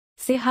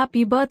Say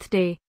happy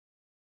birthday.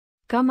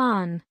 Come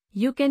on,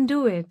 you can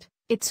do it.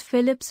 It's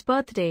Philip's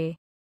birthday.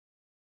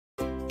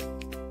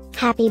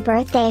 Happy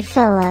birthday,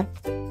 Philip.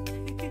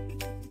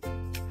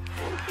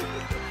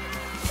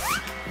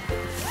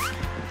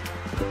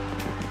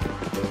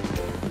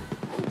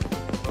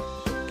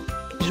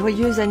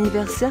 Joyeux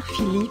anniversaire,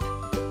 Philippe.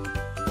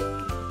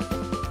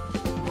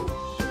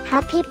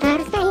 Happy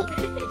birthday,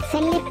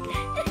 Philip.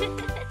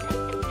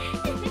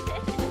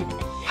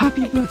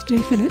 Happy birthday,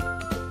 Philip.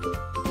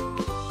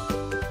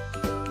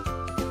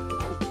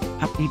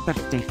 Happy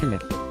birthday,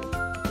 Philip.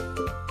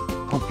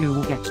 Hope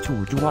you get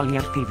to do all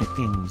your favorite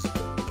things.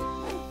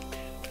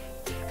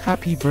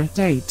 Happy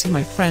birthday to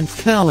my friend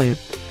Philip.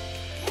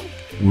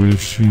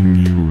 Wishing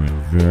you a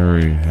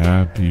very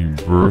happy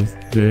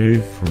birthday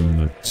from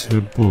the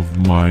tip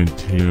of my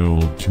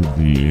tail to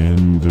the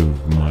end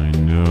of my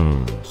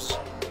nose.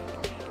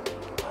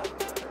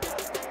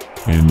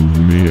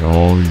 And may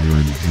all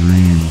your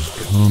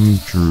dreams come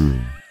true.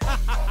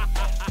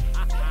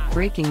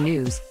 Breaking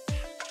news.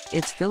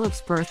 It's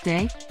Philip's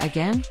birthday,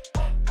 again?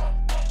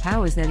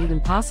 How is that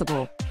even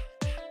possible?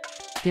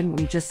 Didn't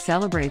we just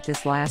celebrate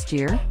this last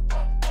year?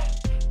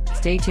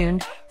 Stay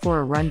tuned for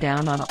a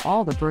rundown on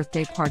all the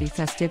birthday party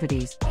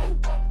festivities.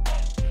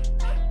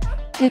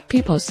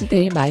 Happy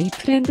birthday, my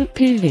friend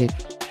Philip.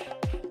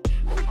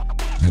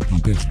 Happy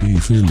birthday,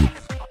 Philip.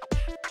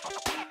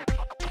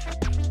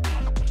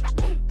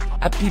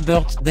 Happy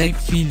birthday,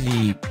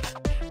 Philip.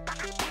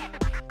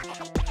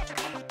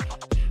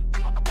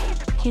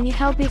 Can you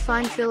help me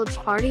find Philip's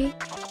party?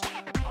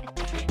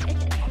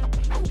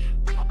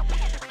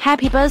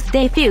 Happy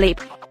birthday, Philip.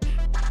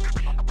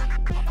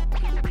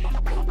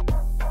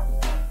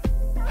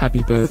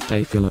 Happy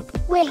birthday, Philip.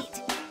 Wait,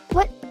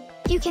 what?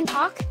 You can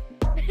talk?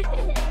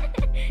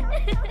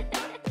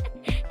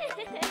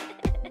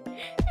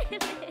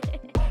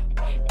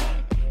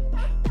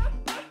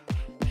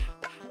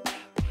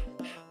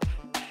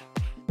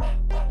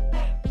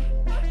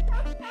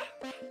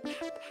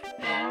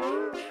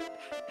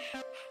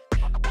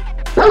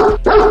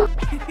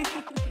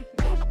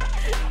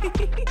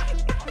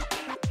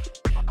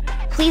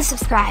 Please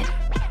subscribe,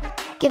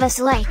 give us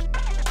a like,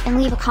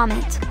 and leave a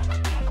comment.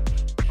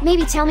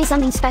 Maybe tell me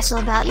something special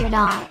about your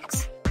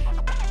dogs.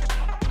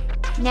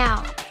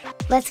 Now,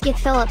 let's get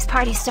Philip's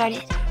party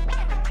started.